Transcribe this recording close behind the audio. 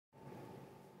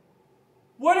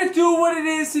What it do, what it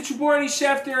is, it's your boy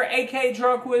Schefter, aka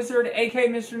Drunk Wizard, aka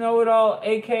Mr. Know-It-All,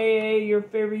 aka your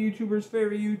favorite YouTuber's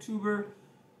favorite YouTuber.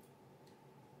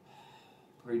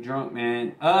 Pretty drunk,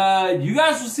 man. You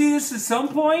guys will see this at some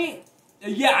point.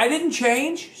 Yeah, I didn't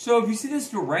change, so if you see this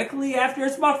directly after,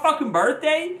 it's my fucking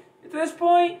birthday at this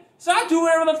point. So I do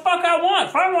whatever the fuck I want.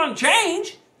 If I want to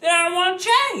change, then I want to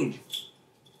change.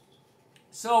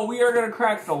 So we are going to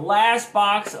crack the last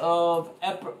box of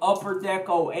Upper Deck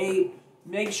 08.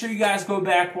 Make sure you guys go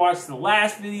back, watch the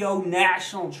last video,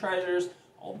 National Treasures.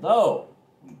 Although,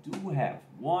 we do have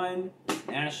one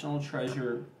National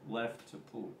Treasure left to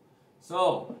pull.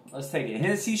 So, let's take a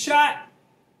Hennessy shot.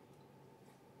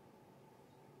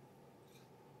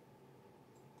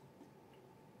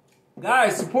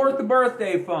 Guys, support the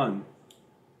birthday fund.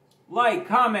 Like,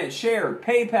 comment, share,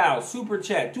 PayPal, Super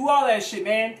Chat. Do all that shit,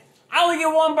 man. I only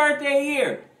get one birthday a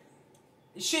year.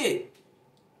 Shit.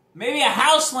 Maybe a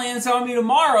house lands on me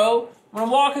tomorrow when I'm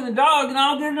walking the dog and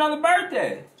I'll get another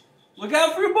birthday. Look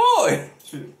out for your boy.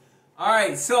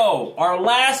 Alright, so our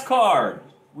last card.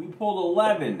 We pulled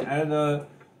 11 out of the...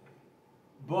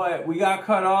 But we got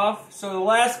cut off. So the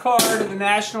last card of the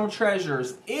National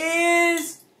Treasures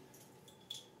is...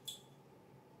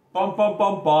 Bum, bum,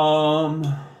 bum, bum.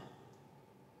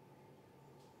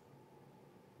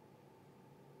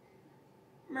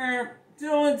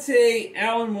 Dylan Tate,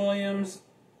 Alan Williams.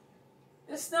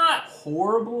 It's not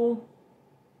horrible.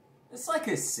 It's like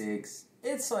a 6.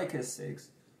 It's like a 6.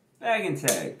 Bag and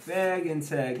tag. Bag and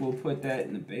tag. We'll put that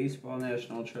in the Baseball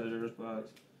National Treasures box.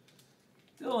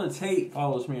 Dylan Tate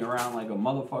follows me around like a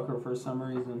motherfucker for some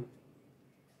reason.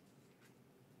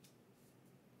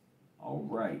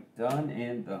 Alright. Done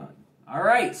and done.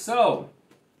 Alright, so.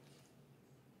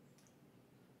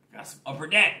 Got some Upper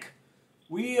Deck.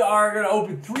 We are going to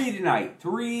open 3 tonight.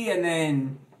 3 and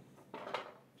then...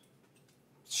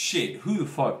 Shit, who the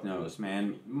fuck knows,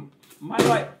 man? My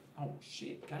life... Oh,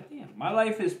 shit, goddamn. My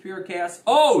life is pure chaos.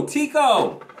 Oh,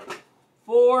 Tico!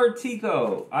 For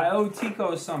Tico. I owe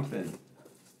Tico something.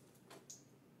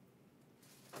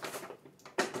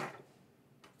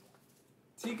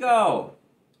 Tico!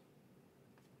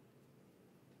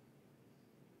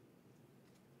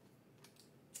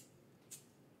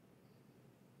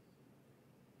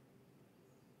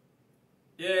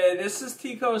 Yeah, this is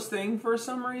Tico's thing for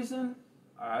some reason.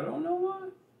 I don't know why,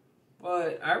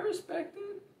 but I respect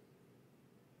it.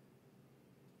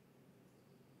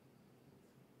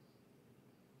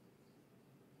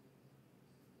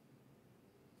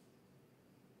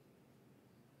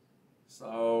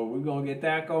 So we're going to get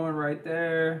that going right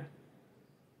there.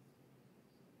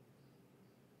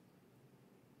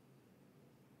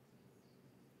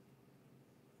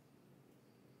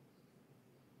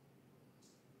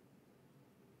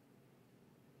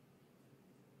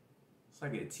 It's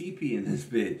like a teepee in this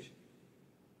bitch.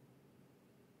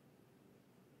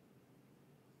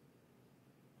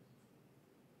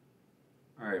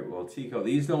 Alright, well, Tico,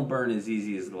 these don't burn as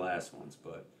easy as the last ones,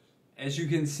 but as you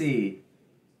can see,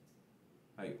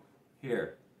 like,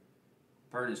 here,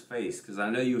 burn his face, because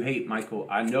I know you hate Michael,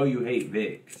 I know you hate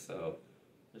Vic, so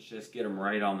let's just get him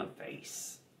right on the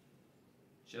face.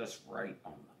 Just right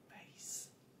on the face.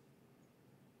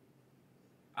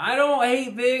 I don't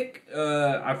hate Vic.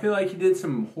 I feel like he did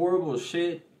some horrible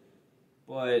shit,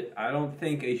 but I don't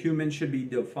think a human should be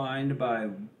defined by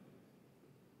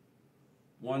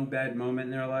one bad moment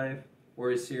in their life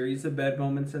or a series of bad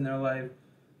moments in their life.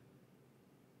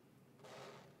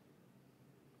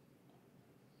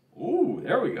 Ooh,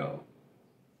 there we go.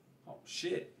 Oh,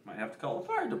 shit. Might have to call the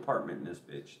fire department in this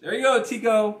bitch. There you go,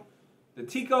 Tico. The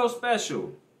Tico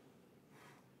special.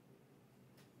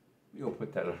 We'll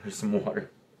put that under some water.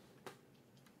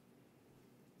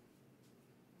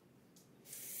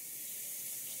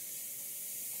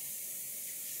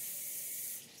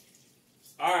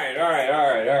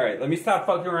 Alright. Let me stop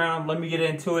fucking around. Let me get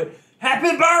into it.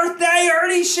 Happy birthday,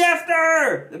 Ernie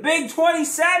Schefter! The big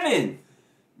 27!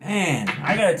 Man,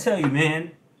 I gotta tell you,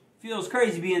 man. Feels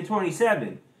crazy being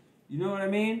 27. You know what I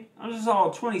mean? I'm just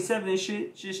all 27 and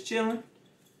shit. Just chilling.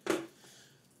 I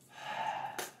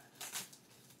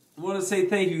want to say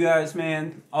thank you guys,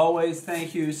 man. Always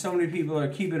thank you. So many people are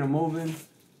keeping it moving.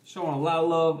 Showing a lot of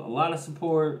love, a lot of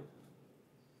support.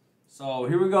 So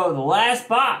here we go, the last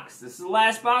box. This is the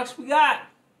last box we got.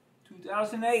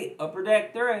 2008 Upper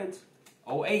Deck Threads.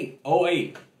 08.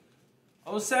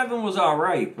 07 was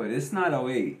alright, but it's not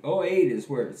 08. 08 is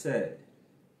where it's at.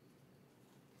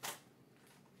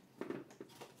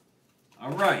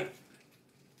 Alright.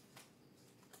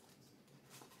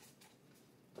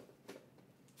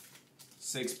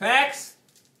 Six packs.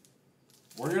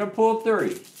 We're going to pull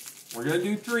 3. We're going to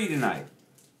do 3 tonight.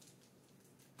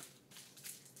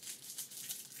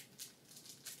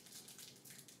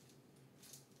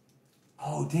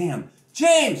 Oh, damn.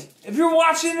 James, if you're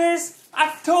watching this,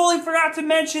 I totally forgot to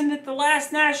mention that the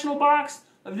last national box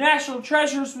of National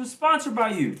Treasures was sponsored by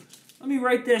you. Let me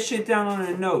write that shit down on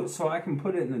a note so I can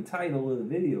put it in the title of the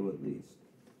video at least.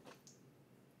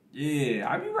 Yeah,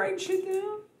 I be writing shit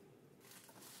down.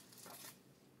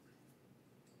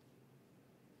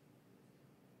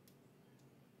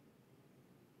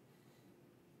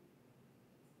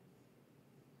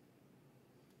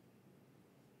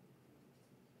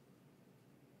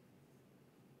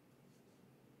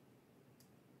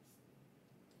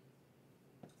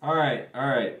 All right.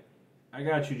 I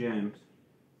got you, James.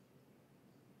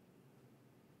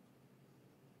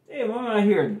 Damn, I'm out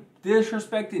here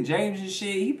disrespecting James and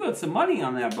shit. He put some money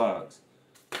on that box.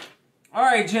 All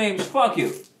right, James, fuck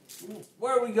you.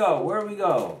 Where we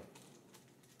go?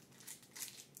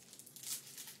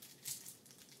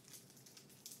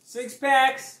 6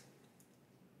 packs.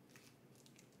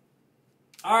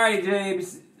 All right,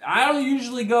 James. I don't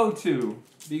usually go 2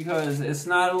 because it's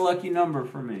not a lucky number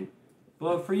for me.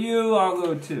 But for you, I'll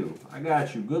go 2. I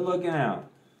got you. Good looking out.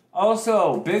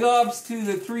 Also, big ups to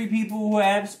the 3 people who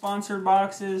have sponsored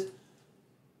boxes.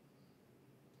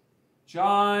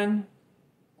 John,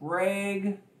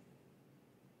 Greg,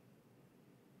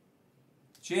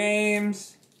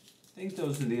 James. I think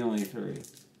those are the only 3.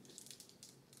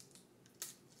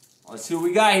 Let's see what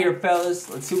we got here, fellas.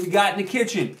 Let's see what we got in the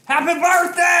kitchen. Happy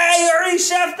birthday, Ernie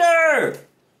Schefter!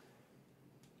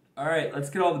 Alright, let's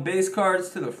get all the base cards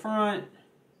to the front.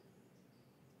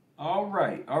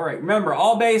 Alright. Remember,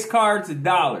 all base cards, $1.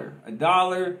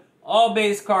 $1. All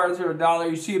base cards are $1.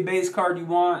 You see a base card you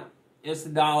want, it's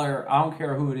 $1. I don't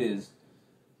care who it is.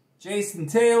 Jason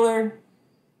Taylor.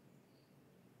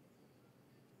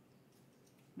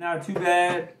 Not too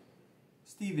bad.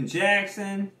 Steven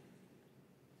Jackson.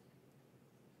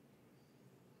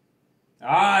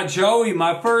 Ah, Joey,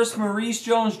 my first Maurice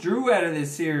Jones-Drew out of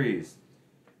this series.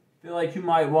 Feel like you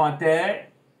might want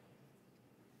that.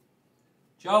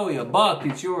 Joey, $1,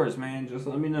 it's yours, man. Just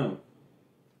let me know.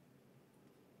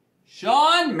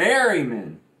 Sean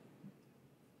Merriman.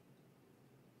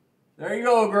 There you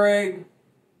go, Greg.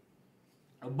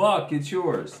 $1, it's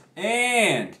yours.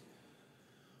 And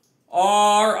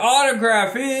our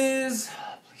autograph is...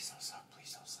 Please don't suck,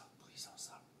 please don't suck, please don't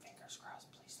suck. Fingers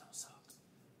crossed, please don't suck.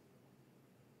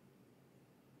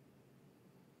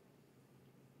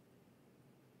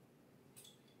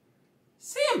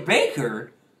 Sam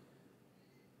Baker?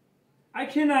 I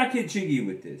cannot get jiggy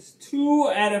with this. 2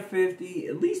 out of 50.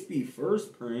 At least be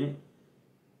first print.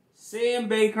 Sam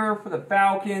Baker for the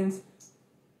Falcons.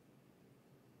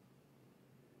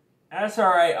 That's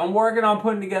alright. I'm working on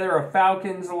putting together a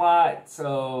Falcons a lot.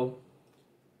 So,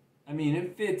 I mean,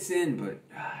 it fits in. But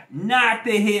not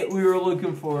the hit we were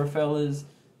looking for, fellas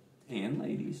and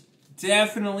ladies.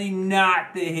 Definitely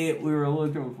not the hit we were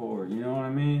looking for. You know what I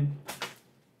mean?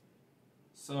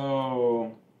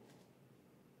 So...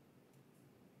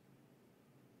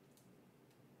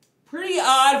 pretty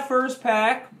odd first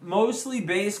pack. Mostly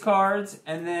base cards.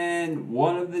 And then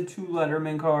one of the 2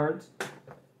 Letterman cards.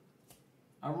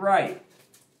 Alright.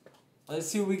 Let's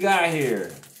see what we got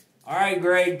here. Alright,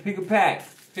 Greg. Pick a pack.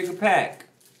 Pick a pack.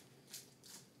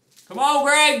 Come on,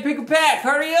 Greg. Pick a pack.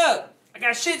 Hurry up. I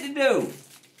got shit to do.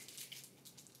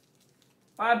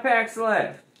 5 packs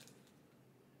left.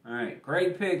 Alright.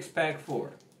 Greg picks pack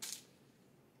 4.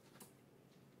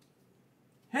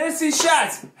 Hennessy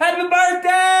shots! Happy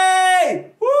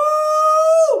birthday!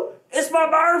 Woo! It's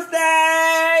my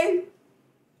birthday!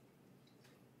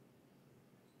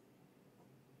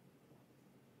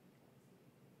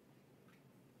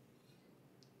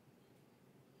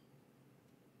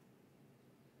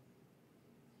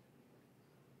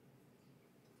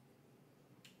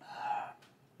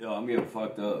 Yo, I'm getting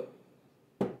fucked up.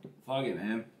 Fuck it,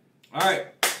 man. Alright.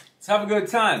 Let's have a good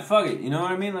time. Fuck it. You know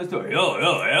what I mean? Let's do it. Yo,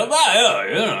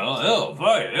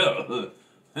 fuck it,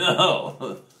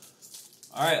 yo.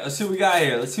 Alright, let's see what we got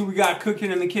here. Let's see what we got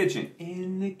cooking in the kitchen.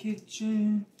 In the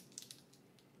kitchen.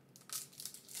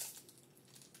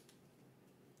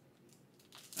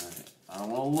 Alright, I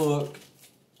don't want to look.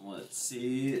 Let's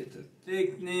see the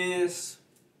thickness.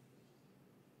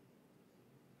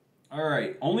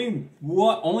 Alright,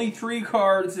 only 3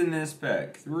 cards in this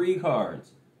pack. 3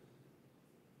 cards.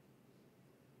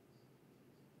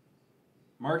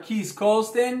 Marquise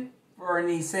Colston, for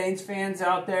any Saints fans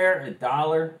out there,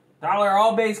 $1.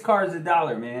 All base cards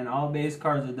 $1, man. All base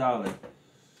cards $1.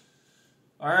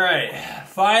 Alright,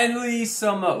 finally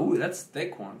some, ooh, that's a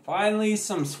thick one. Finally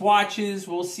some swatches.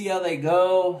 We'll see how they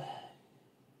go.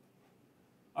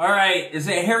 Alright, is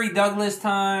it Harry Douglas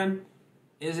time?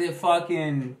 Is it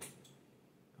fucking,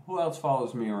 who else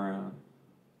follows me around?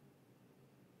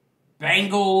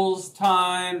 Bengals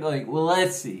time. Like, well,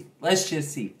 let's see. Let's just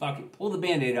see. Fuck it. Pull the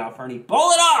Band-Aid off, Ernie. Pull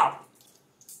it off!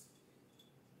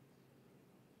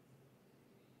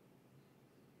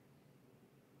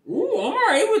 Ooh, I'm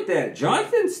alright with that.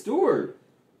 Jonathan Stewart.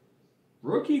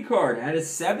 Rookie card at a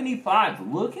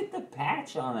 75. Look at the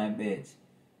patch on that bitch.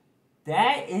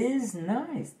 That is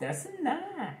nice. That's a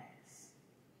nice.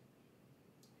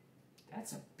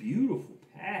 That's a beautiful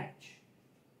patch.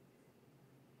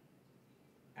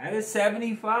 At a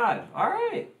 75.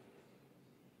 Alright.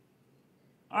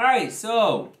 Alright,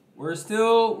 so we're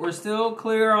still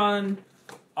clear on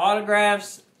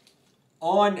autographs.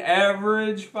 On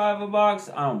average, 5 a box.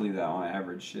 I don't believe that on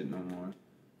average shit no more.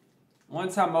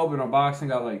 One time I opened a box and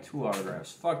got like 2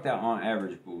 autographs. Fuck that on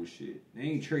average bullshit. They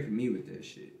ain't tricking me with that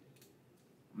shit.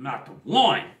 I'm not the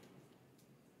one.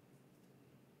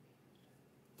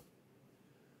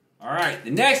 Alright,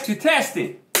 the next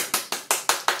contestant.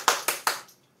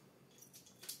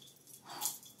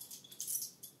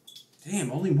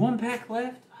 Damn, only 1 pack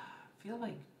left? I feel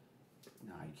like...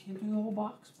 Nah, you can't do the whole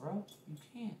box, bro. You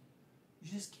can't.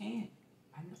 You just can't.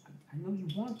 I know you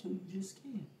want to, you just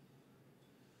can't.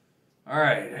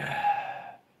 Alright. Oh,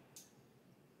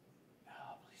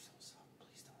 please don't suck.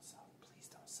 Please don't suck. Please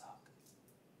don't suck.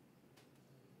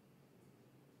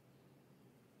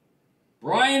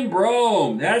 Brian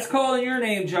Brome. That's calling your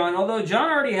name, John. Although John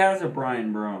already has a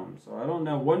Brian Brome. So I don't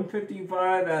know.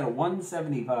 155 out of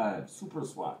 175. Super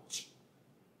swatch.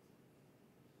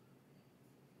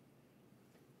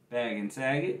 Bag and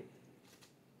tag it.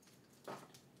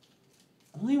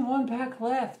 Only 1 pack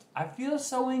left. I feel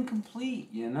so incomplete,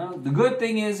 you know? The good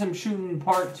thing is I'm shooting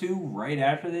part 2 right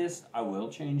after this. I will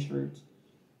change shirts.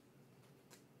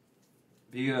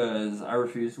 Because I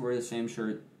refuse to wear the same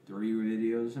shirt 3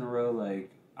 videos in a row.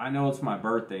 Like, I know it's my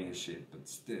birthday and shit, but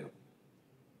still.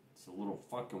 It's a little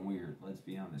fucking weird. Let's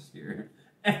be honest here.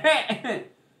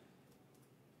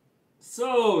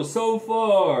 So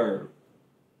far.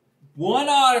 1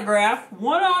 autograph.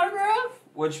 1 autograph?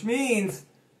 Which means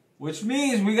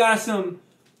we got some...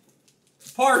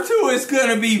 Part 2 is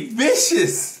going to be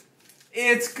vicious.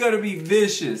 It's going to be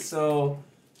vicious. So,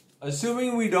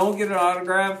 assuming we don't get an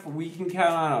autograph, we can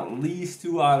count on at least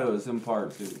 2 autos in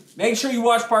part 2. Make sure you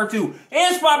watch part 2.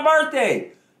 It's my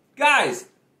birthday. Guys,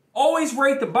 always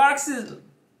rate the boxes.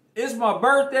 It's my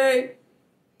birthday.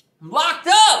 I'm locked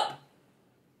up.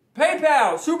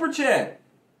 PayPal, Super Chat.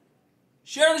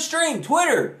 Share the stream.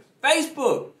 Twitter,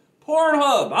 Facebook.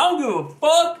 Pornhub. I don't give a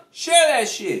fuck. Share that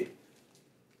shit.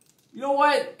 You know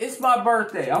what? It's my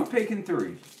birthday. I'm picking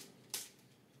 3.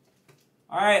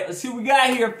 Alright, let's see what we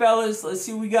got here, fellas. Let's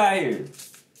see what we got here.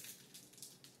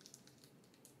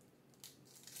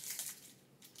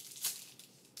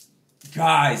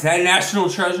 Guys, that National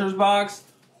Treasures box.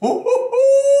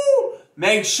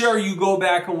 Make sure you go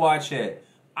back and watch it.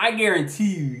 I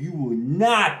guarantee you, you will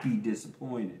not be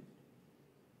disappointed.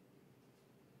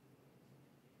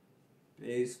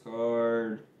 Base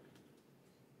card.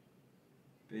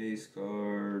 Base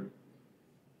card.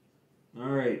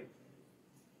 Alright.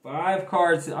 5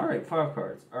 cards. Alright, 5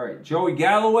 cards. Alright, Joey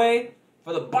Galloway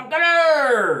for the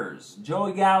Buccaneers.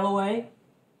 Joey Galloway.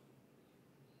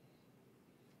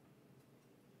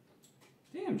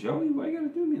 Damn, Joey, why you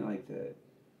gotta do me like that?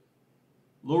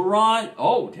 LaRon.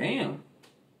 Oh, damn.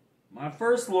 My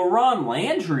first LaRon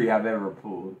Landry I've ever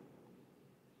pulled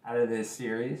out of this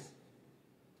series.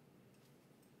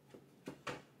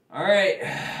 All right.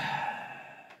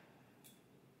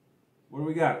 What do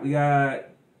we got? We got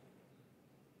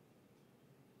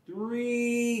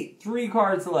three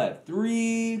cards left.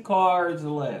 3 cards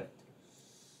left.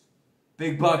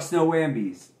 Big bucks, no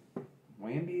whammies.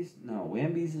 Whammies? No,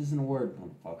 whammies isn't a word,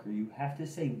 motherfucker. You have to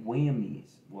say whammies.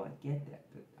 Well, I get that,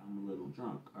 but I'm a little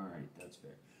drunk. All right, that's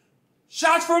fair.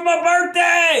 Shots for my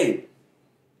birthday!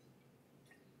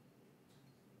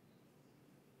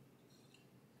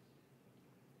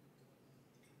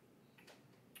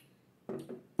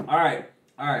 All right.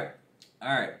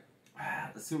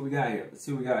 Let's see what we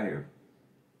got here.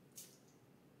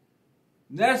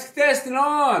 Next contestant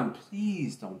on.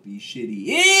 Please don't be shitty.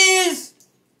 Is...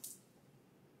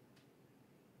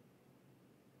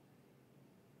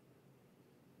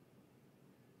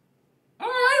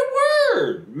 Alright,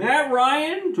 word. Matt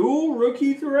Ryan, dual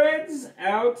rookie threads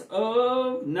out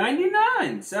of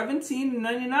 99. 17 to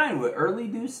 99 with early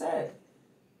Doucette.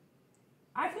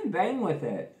 I can bang with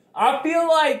it. I feel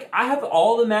like I have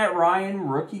all the Matt Ryan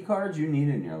rookie cards you need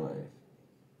in your life.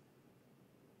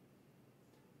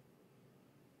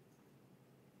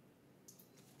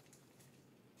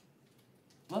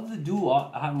 Love the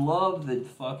dual. I love the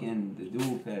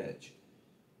dual patch.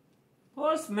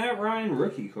 Plus, Matt Ryan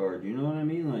rookie card. You know what I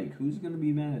mean? Like, who's going to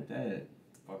be mad at that?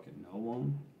 Fucking no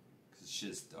one. Because it's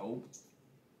just dope.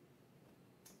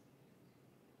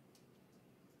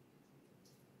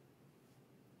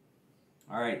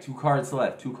 Alright, 2 cards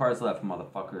left. 2 cards left,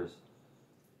 motherfuckers.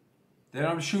 Then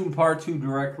I'm shooting part 2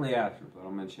 directly after, but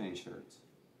I'm going to change shirts.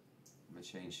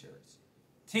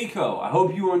 Tico, I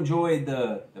hope you enjoyed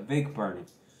the Vic burning.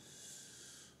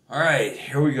 Alright,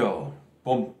 here we go.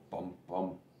 Bum, bum,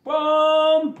 bum, bum.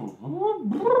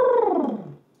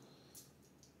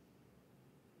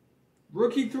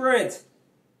 Rookie threads.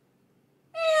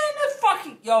 And the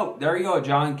fucking... Yo, there you go,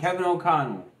 John. Kevin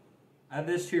O'Connell. Add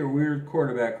this to your weird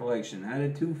quarterback collection.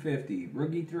 Added 250.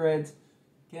 Rookie threads.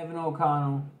 Kevin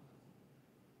O'Connell.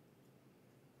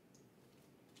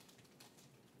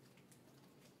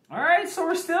 Alright, so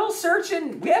we're still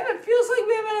searching. Feels like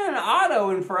we haven't had an auto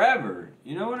in forever.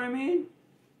 You know what I mean?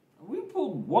 We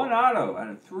pulled 1 auto out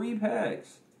of 3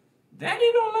 packs.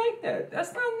 Daddy don't like that.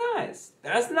 That's not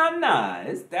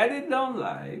nice. Daddy don't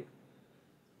like.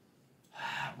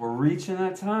 We're reaching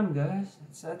that time, guys.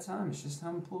 It's that time. It's just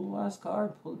time to pull the last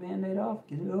card. Pull the Band-Aid off.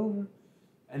 Get it over.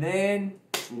 And then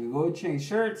we go change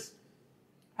shirts.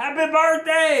 Happy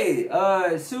birthday!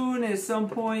 Soon at some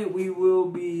point we will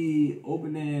be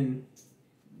opening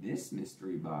this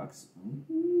mystery box.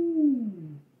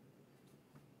 Ooh.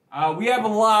 We have a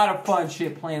lot of fun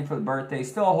shit planned for the birthday.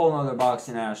 Still a whole nother box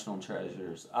of National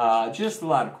Treasures. Just a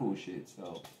lot of cool shit.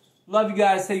 So, love you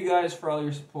guys. Thank you guys for all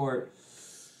your support.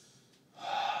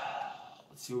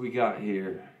 Let's see what we got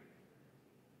here.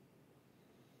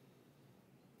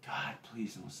 God,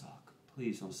 please don't suck.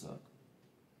 Please don't suck.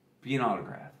 Be an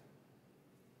autograph.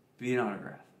 Be an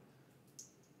autograph.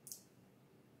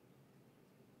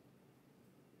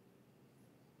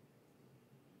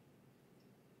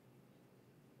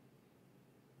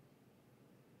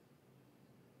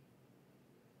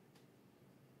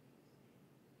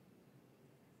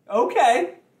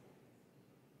 Okay.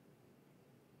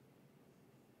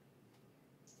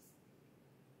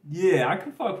 Yeah, I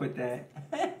can fuck with that.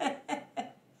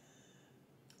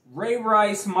 Ray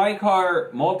Rice, Mike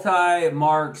Hart,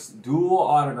 multi-marks, dual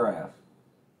autograph.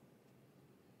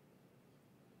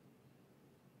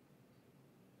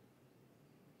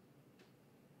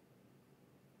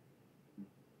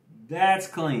 That's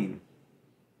clean.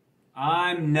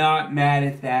 I'm not mad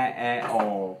at that at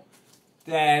all.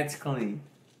 That's clean.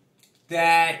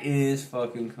 That is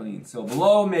fucking clean. So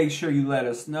below, make sure you let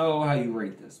us know how you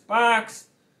rate this box.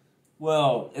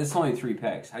 Well, it's only 3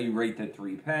 packs. How you rate the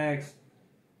 3 packs.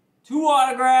 2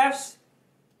 autographs,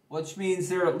 which means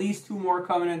there are at least 2 more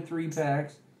coming in 3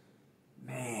 packs.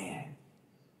 Man.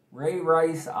 Ray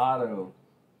Rice auto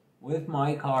with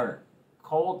Mike Hart.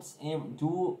 Colts and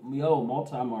dual,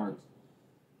 multi-marks.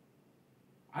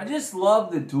 I just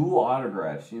love the dual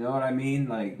autographs, you know what I mean?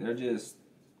 Like, they're just...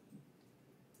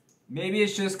 Maybe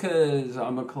it's just because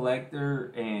I'm a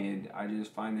collector and I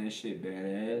just find that shit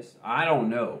badass. I don't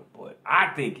know, but I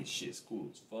think it's shit's cool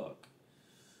as fuck.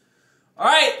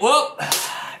 Alright, well,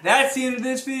 that's the end of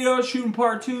this video. Shooting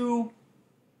part 2.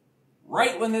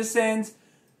 Right when this ends.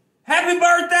 Happy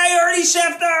birthday, Ernie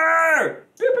Schefter!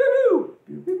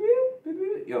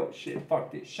 Yo, shit,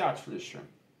 fuck this. Shots for this stream.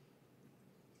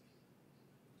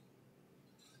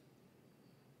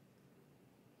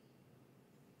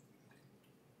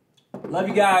 Love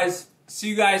you guys. See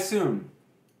you guys soon.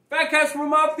 Fat Cats from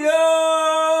Mafia!